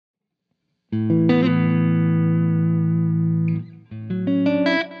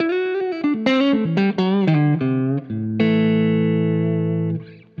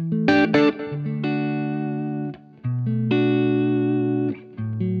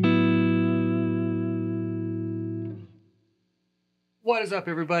What is up,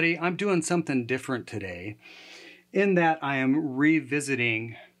 everybody? I'm doing something different today in that I am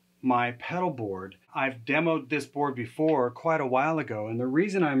revisiting my pedal board. I've demoed this board before quite a while ago, and the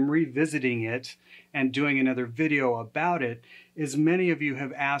reason I'm revisiting it and doing another video about it is many of you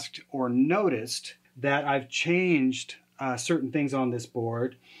have asked or noticed that I've changed certain things on this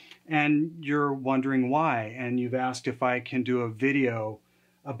board, and you're wondering why, and you've asked if I can do a video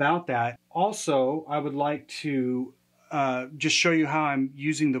about that. Also, I would like to just show you how I'm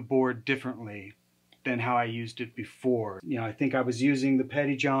using the board differently than how I used it before. You know, I think I was using the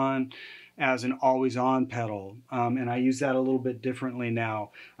Pedalboard as an always-on pedal, and I use that a little bit differently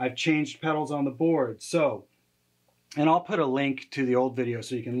now. I've changed pedals on the board, so, and I'll put a link to the old video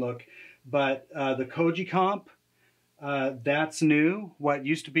so you can look, but the Apogee comp, that's new. What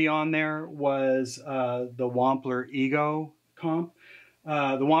used to be on there was the Wampler Ego comp.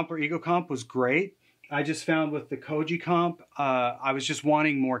 The Wampler Ego comp was great. I just found with the Apogee comp, I was just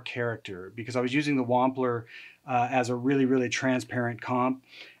wanting more character because I was using the Wampler as a really transparent comp.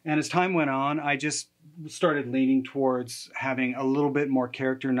 And as time went on, I just started leaning towards having a little bit more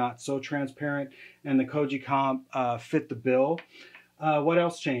character, not so transparent. And the Apogee comp fit the bill. What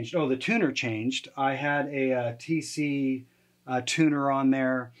else changed? Oh, the tuner changed. I had a TC tuner on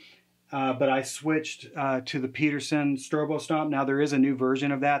there. But I switched to the Peterson Strobo Stomp. Now there is a new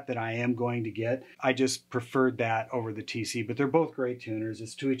version of that I am going to get. I just preferred that over the TC, but they're both great tuners.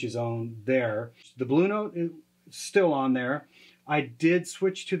 It's to each his own there. The Blue Note is still on there. I did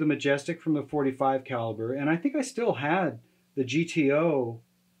switch to the Majestic from the 45 caliber, and I think I still had the GTO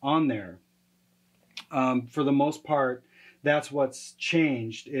on there. For the most part, that's what's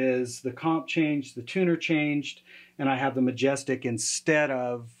changed, is the comp changed, the tuner changed, and I have the Majestic instead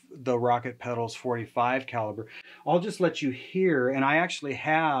of the Rocket Pedals 45 caliber. I'll just let you hear, and I actually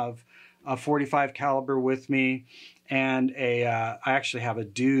have a 45 caliber with me, and I actually have a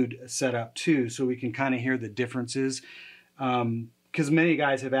Dude set up too, so we can kind of hear the differences. Because many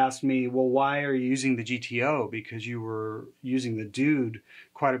guys have asked me, well, why are you using the GTO? Because you were using the Dude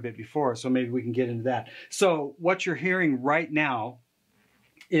quite a bit before, so maybe we can get into that. So what you're hearing right now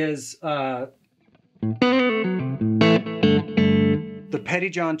is the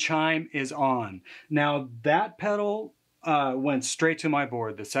Pedalboard chime is on. Now that pedal went straight to my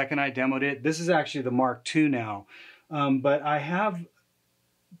board the second I demoed it. This is actually the Mark II now, but I have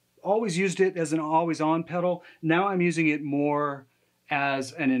always used it as an always-on pedal. Now I'm using it more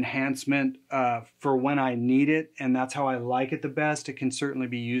as an enhancement for when I need it, and that's how I like it the best. It can certainly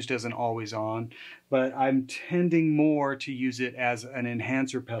be used as an always-on, but I'm tending more to use it as an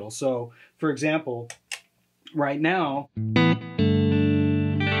enhancer pedal. So, for example, right now,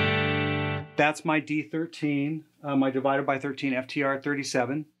 that's my D13, my divided by 13 FTR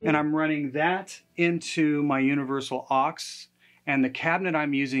 37, and I'm running that into my universal aux, and the cabinet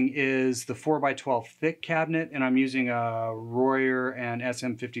I'm using is the 4x12 thick cabinet, and I'm using a Royer and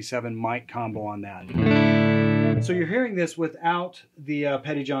SM57 mic combo on that. So you're hearing this without the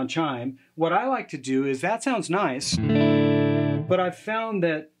Pedalboard chime. What I like to do is, that sounds nice, but I've found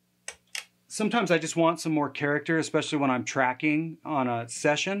that sometimes I just want some more character, especially when I'm tracking on a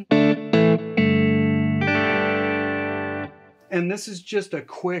session. And this is just a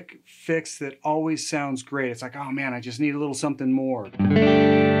quick fix that always sounds great. It's like, oh man, I just need a little something more.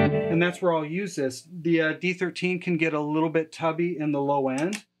 And that's where I'll use this. The D13 can get a little bit tubby in the low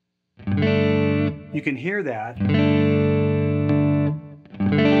end. You can hear that.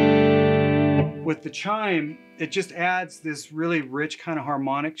 With the chime, it just adds this really rich kind of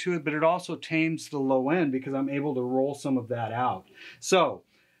harmonic to it, but it also tames the low end because I'm able to roll some of that out. So,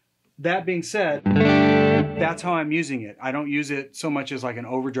 that being said, that's how I'm using it. I don't use it so much as like an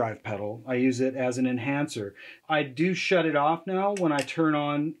overdrive pedal. I use it as an enhancer. I do shut it off now when I turn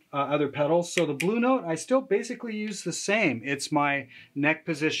on other pedals. So the Blue Note, I still basically use the same. It's my neck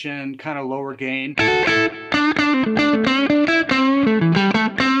position, kind of lower gain.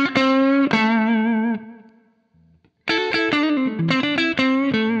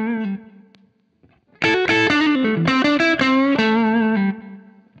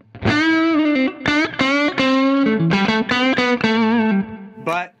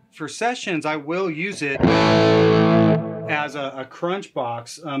 But for sessions, I will use it as a crunch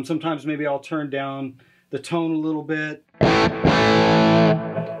box. Sometimes maybe I'll turn down the tone a little bit.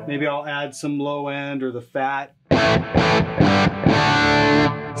 Maybe I'll add some low end or the fat.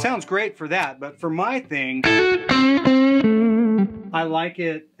 Sounds great for that, but for my thing, I like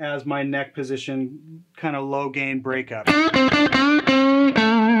it as my neck position, kind of low gain breakup.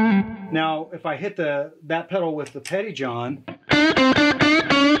 Now, if I hit that pedal with the Pedalboard,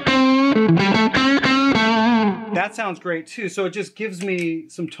 That sounds great too. So it just gives me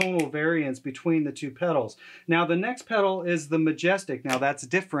some tonal variance between the two pedals. Now the next pedal is the Majestic. Now that's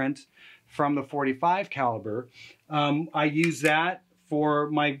different from the 45 caliber. I use that for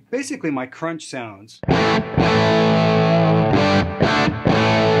basically my crunch sounds.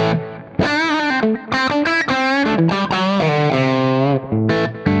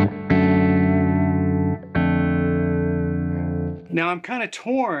 Now I'm kind of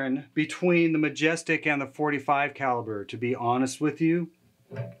torn between the Majestic and the 45 caliber, to be honest with you.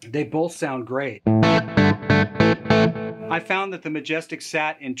 They both sound great. I found that the Majestic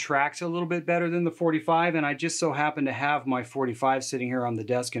sat in tracks a little bit better than the 45, and I just so happen to have my 45 sitting here on the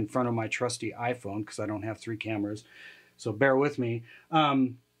desk in front of my trusty iPhone because I don't have 3 cameras, so bear with me.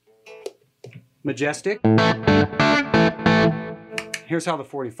 Majestic. Here's how the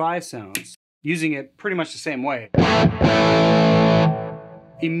 45 sounds, using it pretty much the same way.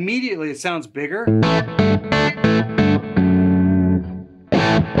 Immediately it sounds bigger,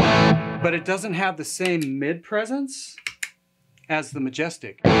 but it doesn't have the same mid presence as the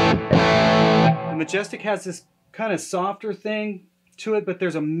Majestic. The Majestic has this kind of softer thing to it, but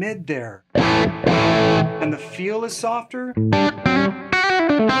there's a mid there. And the feel is softer.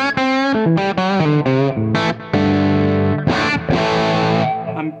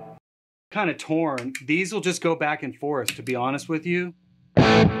 I'm kind of torn. These will just go back and forth, to be honest with you.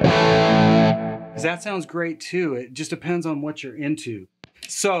 Because that sounds great too. It just depends on what you're into.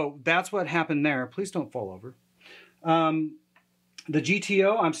 So that's what happened there. Please don't fall over. The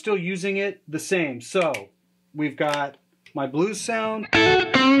GTO, I'm still using it the same. So we've got my blues sound,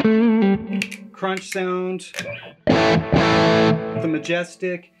 crunch sound, the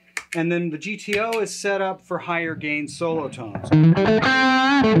Majestic, and then the GTO is set up for higher gain solo tones.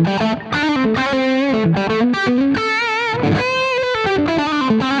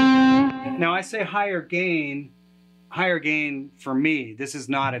 Now I say higher gain for me. This is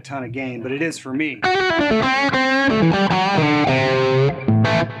not a ton of gain, but it is for me.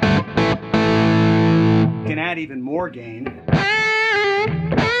 Can add even more gain.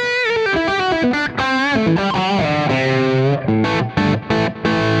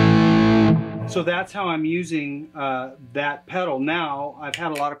 So that's how I'm using that pedal. Now, I've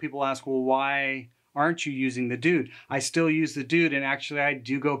had a lot of people ask, well, why aren't you using the Dude? I still use the Dude, and actually I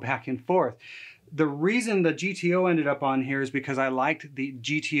do go back and forth. The reason the GTO ended up on here is because I liked the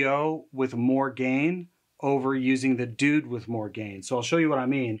GTO with more gain over using the Dude with more gain. So I'll show you what I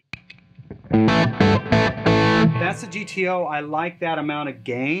mean. That's the GTO. I like that amount of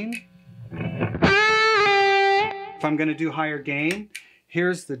gain. If I'm going to do higher gain,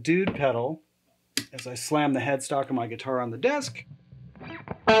 here's the Dude pedal as I slam the headstock of my guitar on the desk.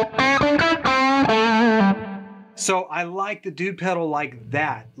 So I like the Dude pedal like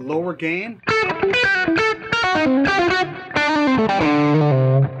that, lower gain.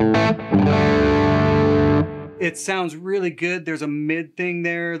 It sounds really good. There's a mid thing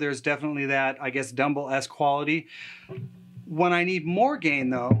there. There's definitely that, I guess, Dumble-esque quality. When I need more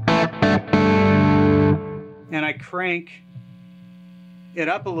gain though, and I crank it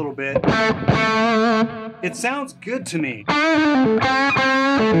up a little bit, it sounds good to me.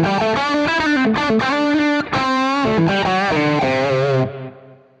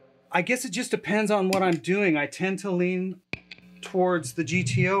 I guess it just depends on what I'm doing. I tend to lean towards the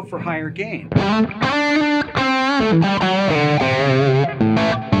GTO for higher gain.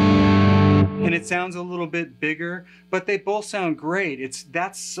 And it sounds a little bit bigger, but they both sound great.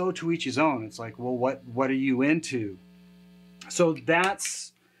 That's so to each his own. It's like, well, what are you into? So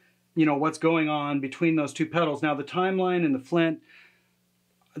that's, you know, what's going on between those two pedals. Now the Timeline and the Flint,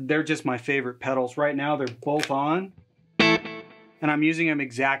 they're just my favorite pedals. Right now they're both on, and I'm using them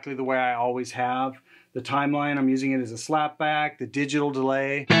exactly the way I always have. The Timeline, I'm using it as a slapback, the digital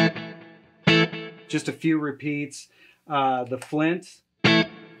delay, just a few repeats. The Flint,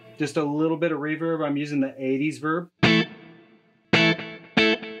 just a little bit of reverb. I'm using the 80s verb.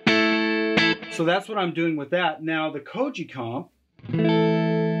 So that's what I'm doing with that. Now the Koji comp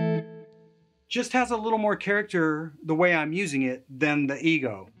just has a little more character the way I'm using it than the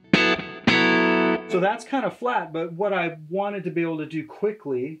Ego. So that's kind of flat, but what I wanted to be able to do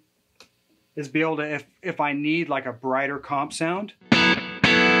quickly is be able to, if I need like a brighter comp sound,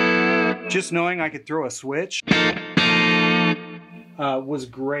 just knowing I could throw a switch was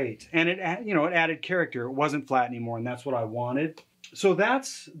great. And it, you know, it added character. It wasn't flat anymore, and that's what I wanted. So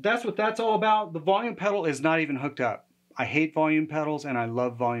that's what that's all about. The volume pedal is not even hooked up. I hate volume pedals and I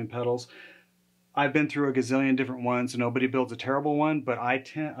love volume pedals. I've been through a gazillion different ones. Nobody builds a terrible one, but I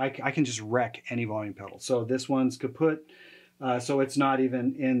can just wreck any volume pedal. So this one's kaput, so it's not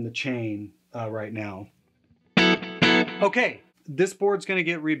even in the chain right now. Okay, this board's going to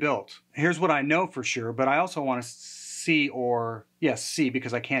get rebuilt. Here's what I know for sure, but I also want to see, or yes, see,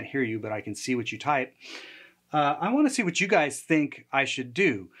 because I can't hear you, but I can see what you type. I want to see what you guys think I should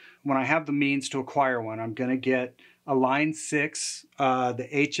do. When I have the means to acquire one, I'm going to get a Line 6, the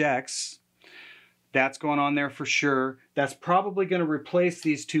HX. That's going on there for sure. That's probably going to replace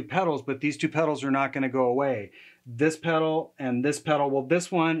these two pedals, but these two pedals are not going to go away. This pedal and this pedal, well, this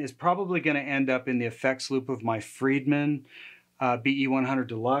one is probably going to end up in the effects loop of my Friedman BE100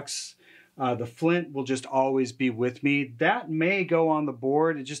 Deluxe. The Flint will just always be with me. That may go on the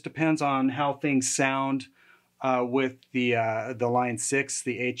board. It just depends on how things sound with the Line 6,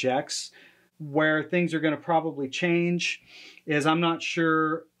 the HX. Where things are going to probably change is I'm not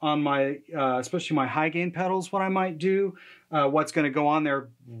sure on my, especially my high gain pedals, what I might do. What's going to go on there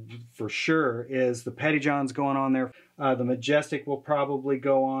for sure is the Pettyjohn's going on there. The Majestic will probably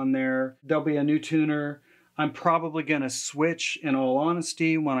go on there. There'll be a new tuner. I'm probably going to switch, in all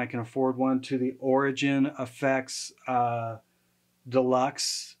honesty, when I can afford one, to the Origin Effects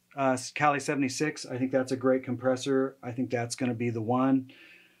Deluxe Cali 76. I think that's a great compressor. I think that's going to be the one.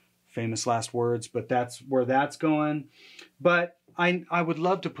 Famous last words, but that's where that's going. But I would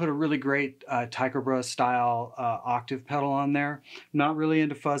love to put a really great Ticobra style octave pedal on there. Not really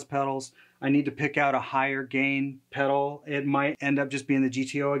into fuzz pedals. I need to pick out a higher gain pedal. It might end up just being the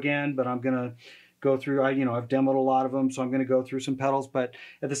GTO again, but I'm gonna go through, I've demoed a lot of them, so I'm gonna go through some pedals. But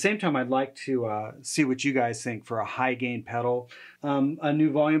at the same time, I'd like to see what you guys think for a high gain pedal. A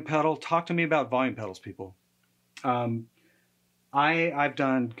new volume pedal. Talk to me about volume pedals, people. I've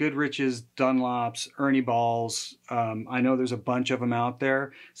done Goodrich's, Dunlops, Ernie Balls. I know there's a bunch of them out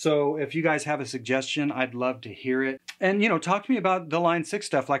there. So if you guys have a suggestion, I'd love to hear it. And, talk to me about the Line 6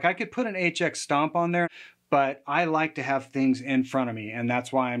 stuff. Like, I could put an HX Stomp on there, but I like to have things in front of me. And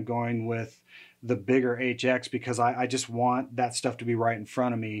that's why I'm going with the bigger HX, because I just want that stuff to be right in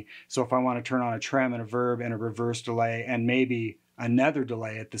front of me. So if I want to turn on a trem and a verb and a reverse delay and maybe another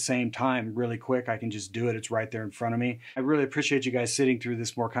delay at the same time really quick, I can just do it. It's right there in front of me. I really appreciate you guys sitting through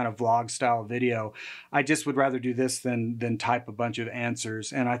this more kind of vlog style video. I just would rather do this than type a bunch of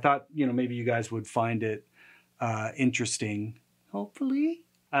answers. And I thought, maybe you guys would find it interesting, hopefully.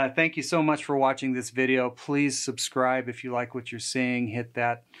 Thank you so much for watching this video. Please subscribe if you like what you're seeing. Hit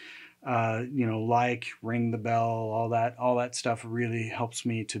that like, ring the bell, all that stuff really helps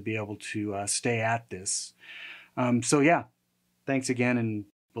me to be able to stay at this. So yeah. Thanks again, and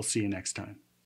we'll see you next time.